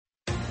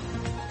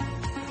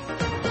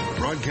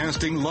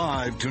Broadcasting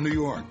live to New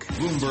York,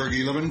 Bloomberg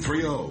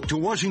 1130. To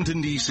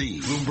Washington, D.C.,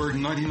 Bloomberg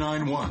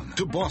 99.1.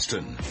 To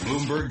Boston,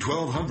 Bloomberg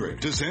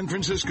 1200. To San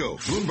Francisco,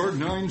 Bloomberg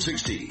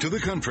 960. To the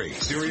country,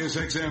 Sirius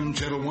XM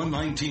Channel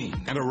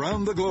 119. And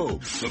around the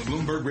globe, the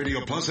Bloomberg Radio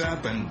Plus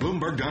app and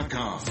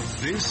Bloomberg.com.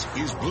 This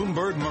is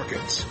Bloomberg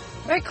Markets.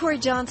 All right, Cory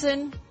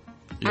Johnson.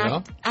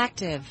 Yeah.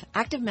 Active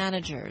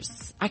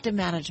managers, active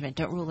management.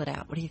 Don't rule it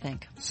out. What do you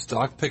think?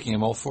 Stock picking,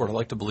 I'm all for it. I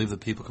like to believe that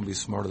people can be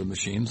smarter than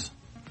machines,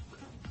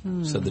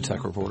 said the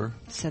tech reporter.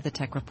 Said the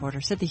tech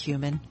reporter. Said the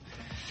human.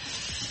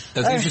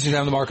 It's interesting to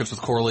have the markets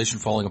with correlation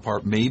falling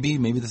apart. Maybe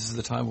this is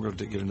the time. We're going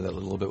to get into that a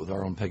little bit with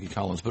our own Peggy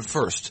Collins. But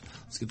first,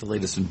 let's get the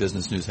latest in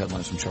business news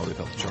headlines from Charlie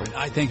Pellet. Charlie.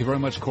 I thank you very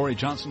much, Cory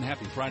Johnson.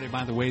 Happy Friday,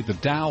 by the way. The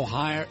Dow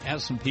higher,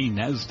 S&P,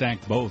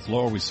 NASDAQ both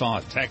lower. We saw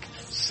a tech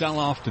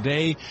sell-off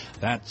today.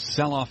 That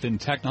sell-off in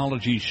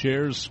technology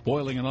shares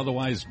spoiling an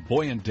otherwise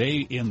buoyant day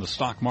in the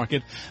stock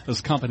market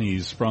as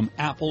companies from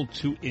Apple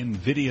to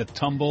NVIDIA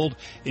tumbled.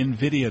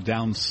 NVIDIA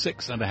down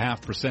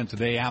 6.5%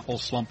 today. Apple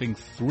slumping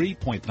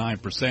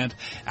 3.9%.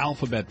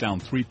 Alphabet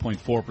down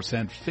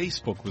 3.4%.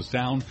 Facebook was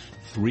down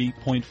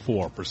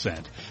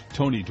 3.4%.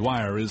 Tony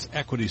Dwyer is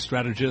equity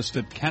strategist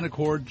at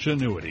Canaccord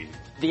Genuity.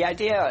 The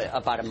idea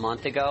about a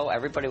month ago,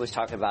 everybody was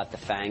talking about the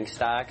FANG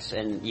stocks,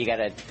 and you got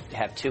to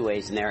have two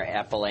ways in there,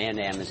 Apple and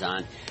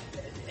Amazon.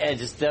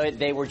 As though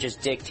they were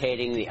just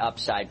dictating the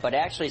upside, but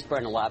actually it's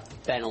been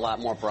a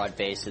lot more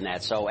broad-based than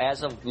that. So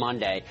as of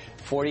Monday,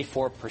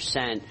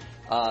 44%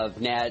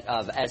 of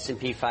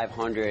S&P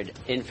 500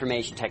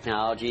 information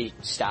technology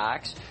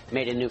stocks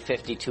made a new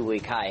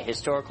 52-week high.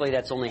 Historically,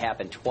 that's only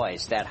happened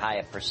twice, that high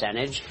a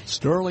percentage.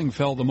 Sterling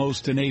fell the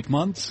most in 8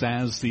 months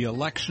as the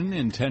election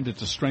intended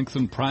to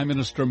strengthen Prime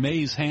Minister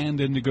May's hand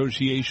in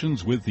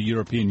negotiations with the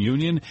European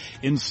Union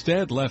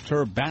instead left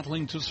her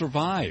battling to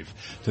survive.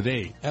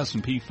 Today,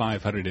 S&P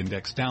 500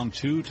 index down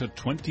 2 to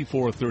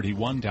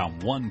 2431,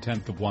 down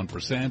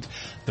 0.1%.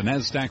 The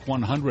NASDAQ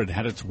 100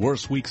 had its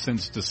worst week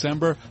since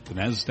December. The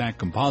NASDAQ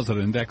Composite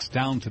Index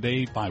down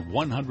today by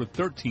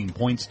 113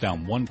 points,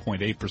 down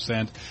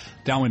 1.8%.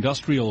 Dow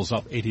Industrials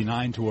up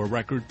 89 to a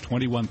record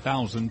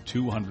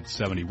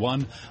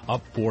 21,271,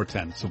 up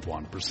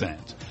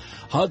 0.4%.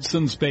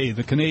 Hudson's Bay,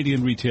 the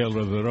Canadian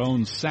retailer that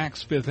owns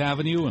Saks Fifth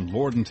Avenue and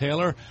Lord &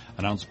 Taylor,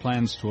 announced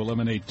plans to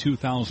eliminate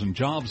 2,000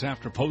 jobs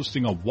after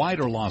posting a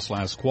wider loss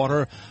last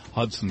quarter.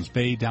 Hudson's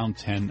Bay down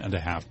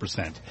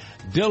 10.5%.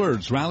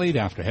 Dillard's rallied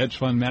after hedge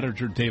fund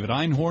manager David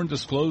Einhorn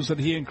disclosed that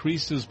he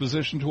increased his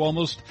position to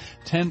almost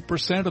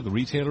 10% of the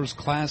retailer's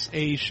Class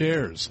A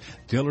shares.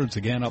 Dillard's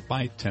again up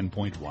by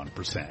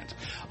 10.1%.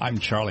 I'm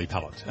Charlie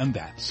Pellet, and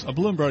that's a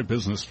Bloomberg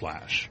Business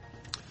Flash.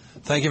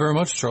 Thank you very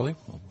much, Charlie.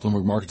 Well,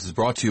 Bloomberg Markets is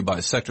brought to you by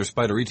Sector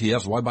Spider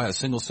ETFs. Why buy a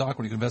single stock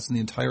when you can invest in the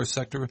entire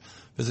sector?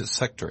 Visit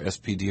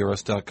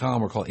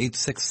sectorspdrs.com or call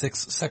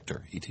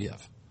 866-SECTOR-ETF.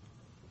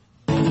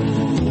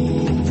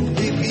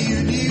 If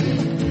you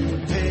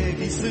knew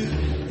Peggy Sue,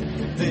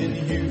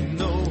 then you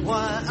know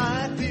why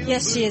I feel.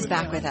 Yes, she is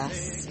back with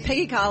us.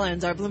 Peggy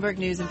Collins, our Bloomberg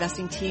News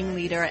investing team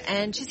leader,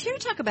 and she's here to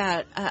talk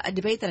about a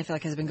debate that I feel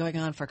like has been going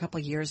on for a couple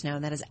of years now,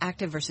 and that is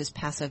active versus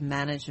passive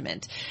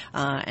management.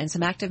 And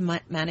some active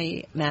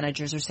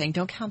managers are saying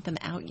don't count them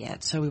out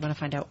yet, so we want to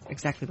find out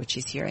exactly what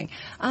she's hearing.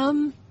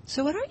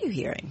 So what are you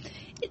hearing?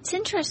 It's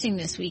interesting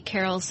this week,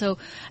 Carol. So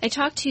I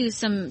talked to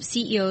some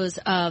CEOs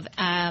of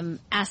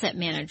asset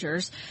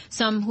managers,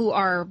 some who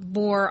are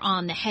more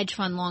on the hedge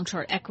fund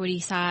long-short equity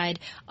side,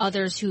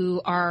 others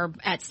who are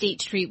at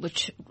State Street,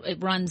 which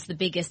runs the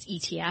biggest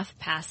ETF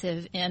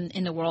passive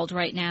in the world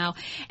right now,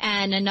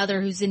 and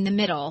another who's in the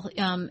middle.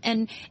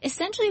 And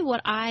essentially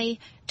what I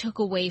took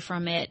away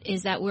from it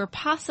is that we're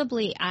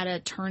possibly at a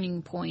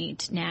turning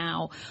point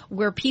now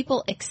where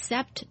people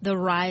accept the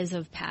rise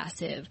of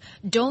passive,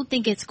 don't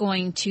think it's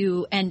going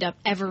to end up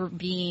ever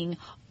being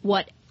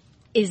what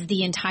is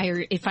the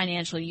entire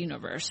financial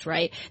universe,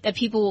 right? That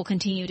people will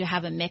continue to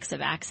have a mix of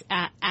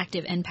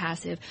active and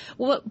passive.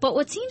 But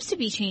what seems to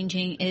be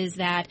changing is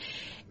that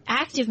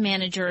active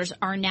managers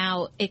are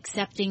now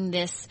accepting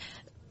this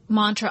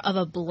mantra of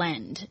a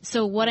blend.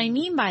 So what I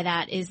mean by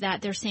that is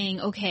that they're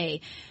saying, okay,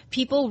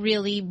 people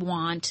really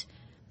want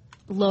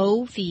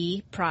low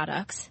fee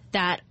products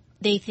that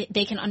they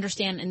can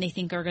understand and they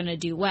think are going to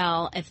do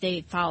well if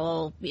they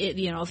follow,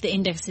 if the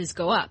indexes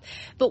go up.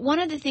 But one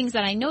of the things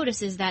that I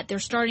notice is that they're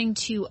starting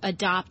to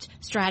adopt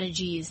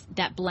strategies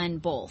that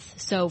blend both.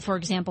 So, for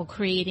example,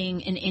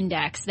 creating an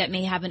index that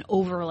may have an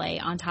overlay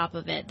on top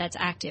of it that's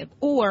active,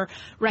 or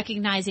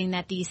recognizing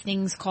that these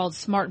things called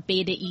smart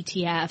beta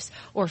ETFs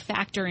or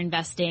factor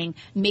investing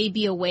may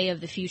be a way of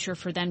the future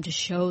for them to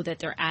show that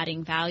they're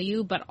adding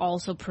value, but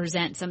also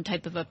present some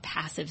type of a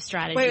passive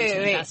strategy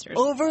to investors.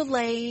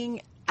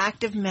 Overlaying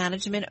active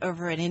management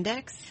over an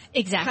index?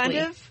 Exactly.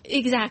 Kind of?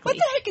 Exactly. What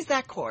the heck is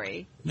that,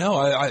 Cory?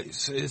 No,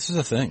 this is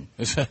a thing.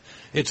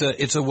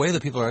 It's a way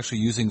that people are actually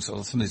using some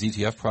of these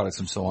ETF products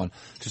and so on,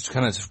 just to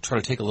kind of try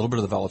to take a little bit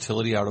of the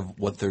volatility out of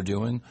what they're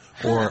doing,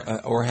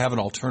 or have an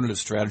alternative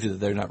strategy that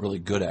they're not really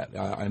good at.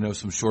 I know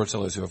some short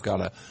sellers who have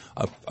got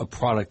a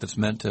product that's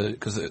meant to,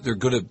 because they're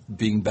good at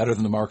being better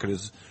than the market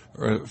is,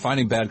 or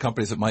finding bad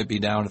companies that might be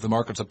down. If the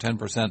market's up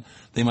 10%,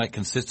 they might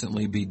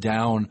consistently be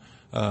down.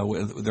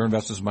 Their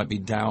investors might be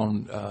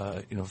down,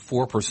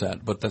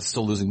 4%, but that's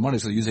still losing money.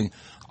 So they're using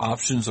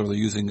options, or they're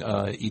using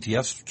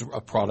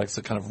ETF products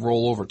that kind of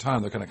roll over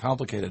time. They're kind of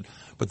complicated,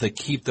 but they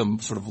keep them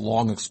sort of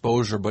long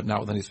exposure, but not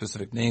with any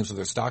specific names. So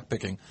their stock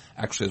picking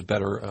actually has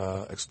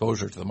better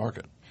exposure to the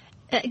market.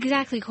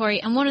 Exactly,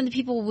 Cory. And one of the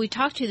people we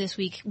talked to this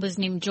week was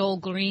named Joel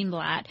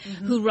Greenblatt,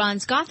 who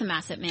runs Gotham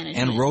Asset Management.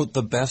 And wrote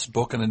the best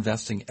book on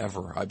investing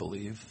ever, I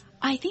believe.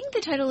 I think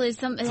the title is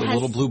The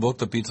little blue book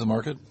that beats the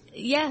market?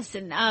 Yes,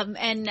 and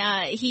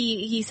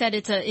he said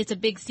it's a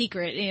big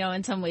secret.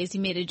 In some ways he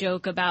made a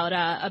joke about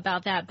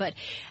that, but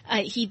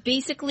he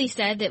basically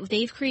said that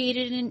they've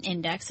created an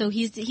index. So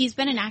he's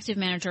been an active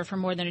manager for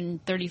more than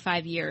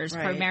 35 years,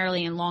 right,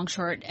 primarily in long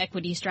short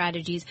equity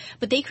strategies.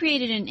 But they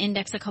created an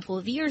index a couple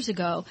of years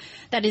ago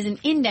that is an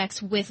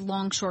index with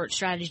long short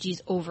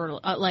strategies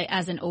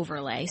as an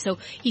overlay. So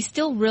he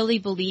still really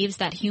believes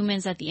that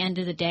humans at the end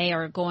of the day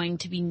are going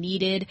to be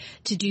needed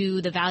to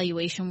do the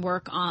valuation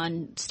work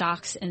on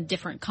stocks and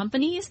different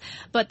companies,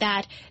 but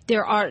that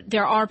there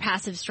are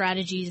passive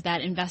strategies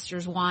that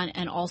investors want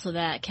and also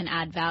that can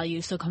add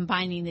value. So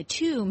combining the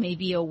two may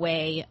be a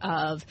way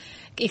of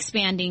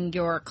expanding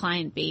your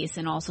client base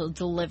and also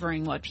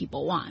delivering what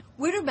people want.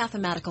 Where do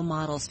mathematical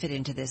models fit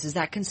into this? Is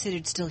that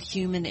considered still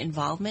human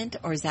involvement,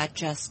 or is that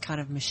just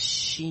kind of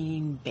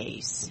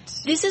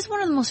machine-based? This is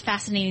one of the most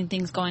fascinating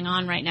things going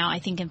on right now, I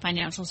think, in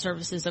financial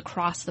services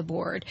across the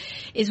board,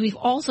 is we've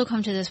also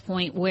come to this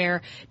point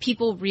where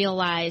people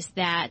realize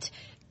that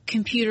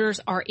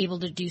computers are able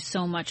to do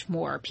so much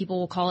more. People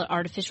will call it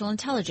artificial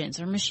intelligence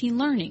or machine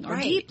learning or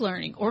deep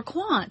learning or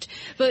quant.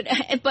 But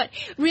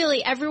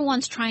really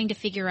everyone's trying to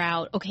figure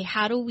out, okay,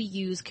 how do we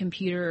use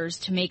computers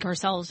to make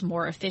ourselves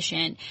more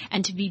efficient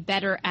and to be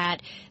better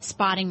at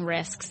spotting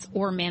risks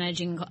or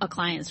managing a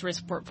client's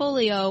risk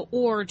portfolio,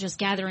 or just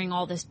gathering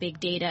all this big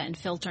data and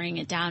filtering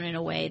it down in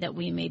a way that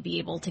we may be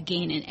able to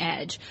gain an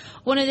edge.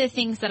 One of the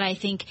things that I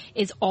think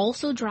is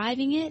also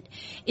driving it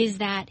is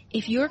that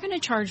if you're going to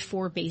charge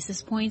 4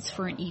 basis points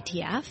for an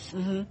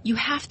ETF, you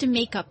have to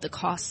make up the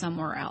cost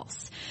somewhere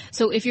else.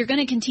 So if you're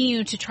going to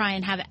continue to try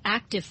and have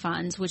active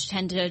funds, which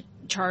tend to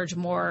charge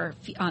more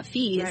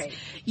fees,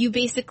 you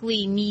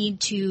basically need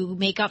to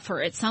make up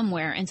for it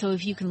somewhere. And so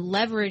if you can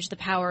leverage the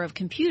power of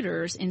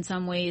computers in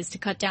some ways to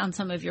cut down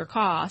some of your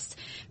costs,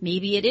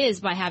 maybe it is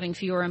by having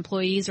fewer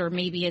employees, or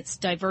maybe it's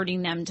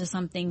diverting them to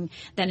something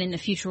that in the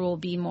future will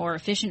be more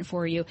efficient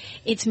for you.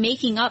 It's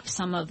making up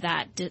some of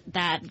that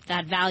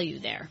value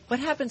there. What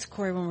happens,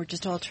 Cory, when we're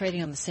just all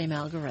trading on the same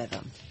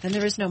algorithm? Then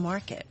there is no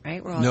market,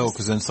 right? No,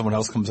 because then someone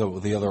else comes up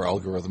with the other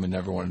algorithm and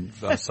everyone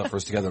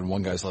suffers together and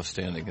one guy's left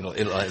standing. It'll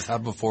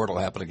happened before, it'll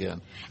happen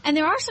again. And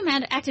there are some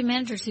active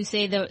managers who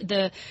say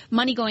the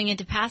money going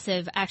into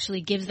passive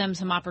actually gives them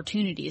some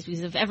opportunities,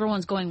 because if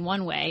everyone's going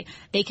one way,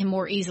 they can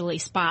more easily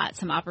spot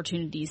some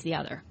opportunities the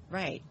other.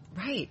 Right,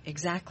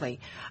 exactly.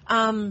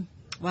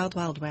 Wild,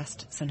 wild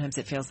west, sometimes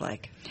it feels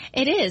like.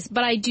 It is,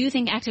 but I do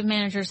think active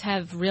managers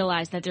have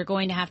realized that they're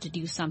going to have to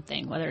do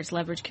something, whether it's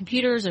leverage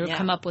computers or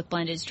come up with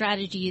blended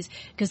strategies,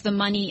 because the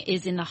money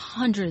is in the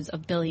hundreds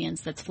of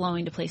billions that's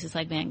flowing to places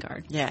like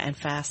Vanguard. Yeah, and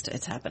fast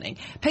it's happening.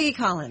 Peggy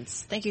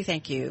Collins, thank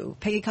you.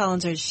 Peggy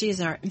Collins, she is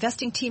our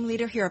investing team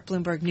leader here at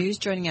Bloomberg News,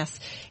 joining us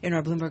in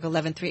our Bloomberg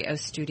 1130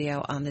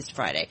 studio on this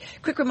Friday.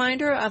 Quick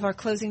reminder of our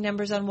closing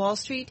numbers on Wall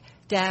Street.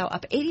 Dow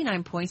up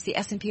 89 points, the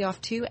S&P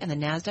off 2, and the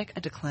Nasdaq a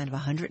decline of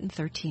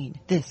 113.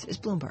 This is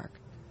Bloomberg.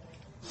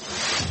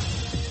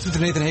 This is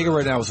Nathan Hager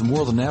right now with some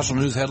world and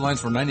national news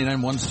headlines for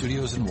 99.1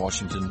 Studios in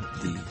Washington,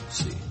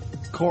 D.C.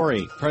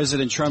 Cory,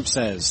 President Trump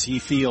says he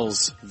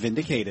feels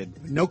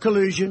vindicated. No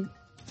collusion,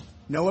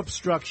 no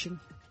obstruction.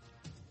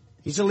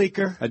 He's a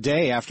leaker. A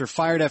day after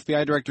fired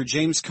FBI Director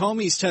James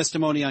Comey's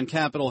testimony on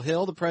Capitol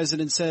Hill, the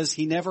president says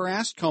he never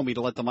asked Comey to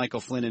let the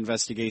Michael Flynn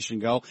investigation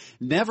go,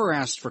 never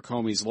asked for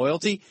Comey's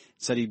loyalty,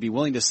 said he'd be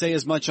willing to say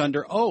as much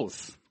under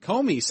oath.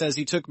 Comey says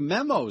he took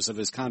memos of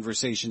his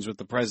conversations with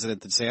the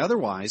president that say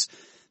otherwise.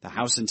 The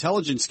House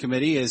Intelligence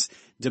Committee is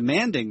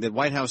demanding that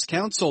White House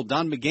counsel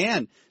Don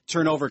McGahn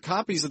turn over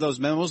copies of those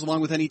memos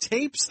along with any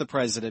tapes the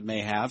president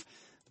may have.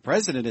 The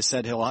president has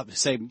said he'll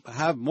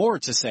have more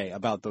to say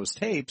about those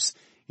tapes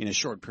in a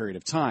short period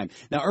of time.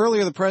 Now,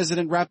 earlier the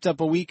president wrapped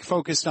up a week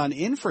focused on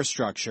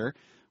infrastructure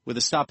with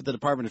a stop at the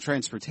Department of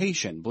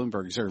Transportation.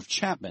 Bloomberg's Irv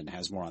Chapman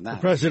has more on that.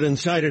 The president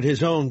cited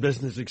his own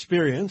business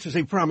experience as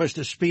he promised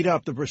to speed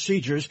up the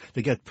procedures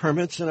to get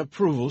permits and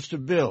approvals to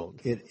build.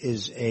 It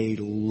is a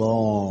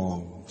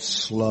long,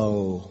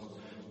 slow,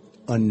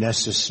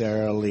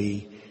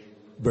 unnecessarily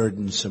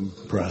burdensome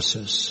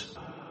process.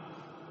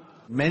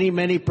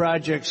 Many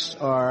projects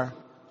are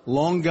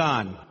long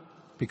gone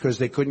because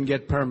they couldn't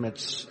get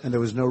permits and there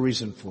was no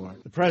reason for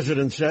it. The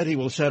president said he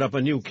will set up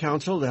a new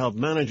council to help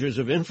managers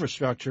of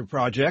infrastructure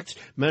projects,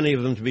 many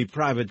of them to be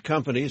private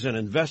companies and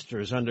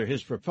investors under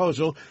his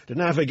proposal, to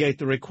navigate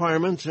the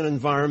requirements and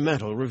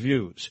environmental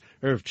reviews.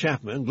 Irv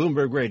Chapman,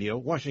 Bloomberg Radio,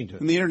 Washington.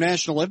 And the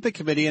International Olympic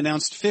Committee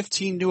announced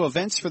 15 new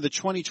events for the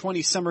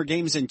 2020 Summer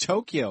Games in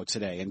Tokyo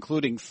today,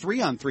 including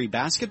 3-on-3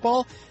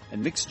 basketball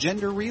and mixed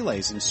gender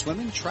relays in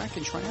swimming, track,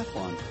 and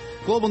triathlon.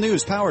 Global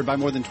news powered by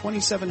more than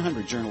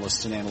 2,700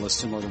 journalists and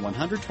analysts in more than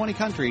 120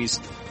 countries.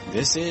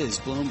 This is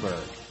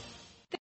Bloomberg.